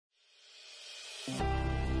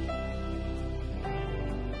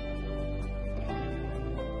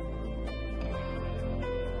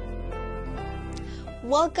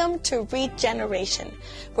Welcome to ReGeneration,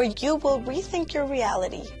 where you will rethink your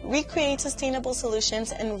reality, recreate sustainable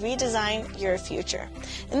solutions, and redesign your future.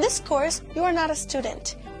 In this course, you are not a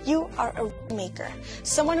student. You are a maker,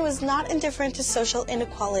 someone who is not indifferent to social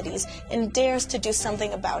inequalities and dares to do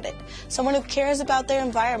something about it, someone who cares about their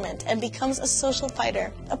environment and becomes a social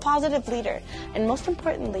fighter, a positive leader, and most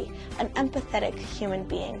importantly, an empathetic human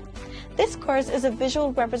being. This course is a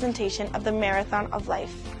visual representation of the marathon of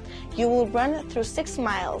life. You will run through 6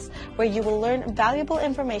 miles where you will learn valuable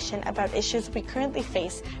information about issues we currently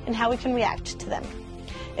face and how we can react to them.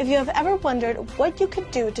 If you have ever wondered what you could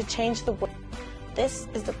do to change the world, this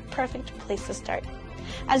is the perfect place to start.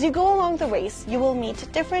 As you go along the race, you will meet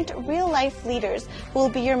different real-life leaders who will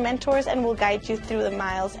be your mentors and will guide you through the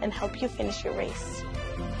miles and help you finish your race.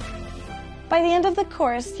 By the end of the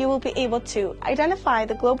course, you will be able to identify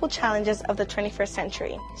the global challenges of the 21st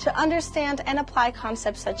century, to understand and apply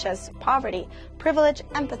concepts such as poverty, privilege,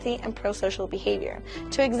 empathy, and pro-social behavior,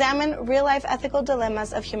 to examine real-life ethical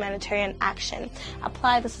dilemmas of humanitarian action,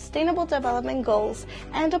 apply the Sustainable Development Goals,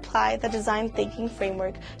 and apply the design thinking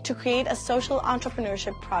framework to create a social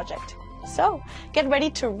entrepreneurship project. So, get ready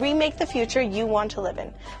to remake the future you want to live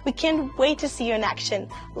in. We can't wait to see you in action.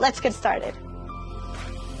 Let's get started.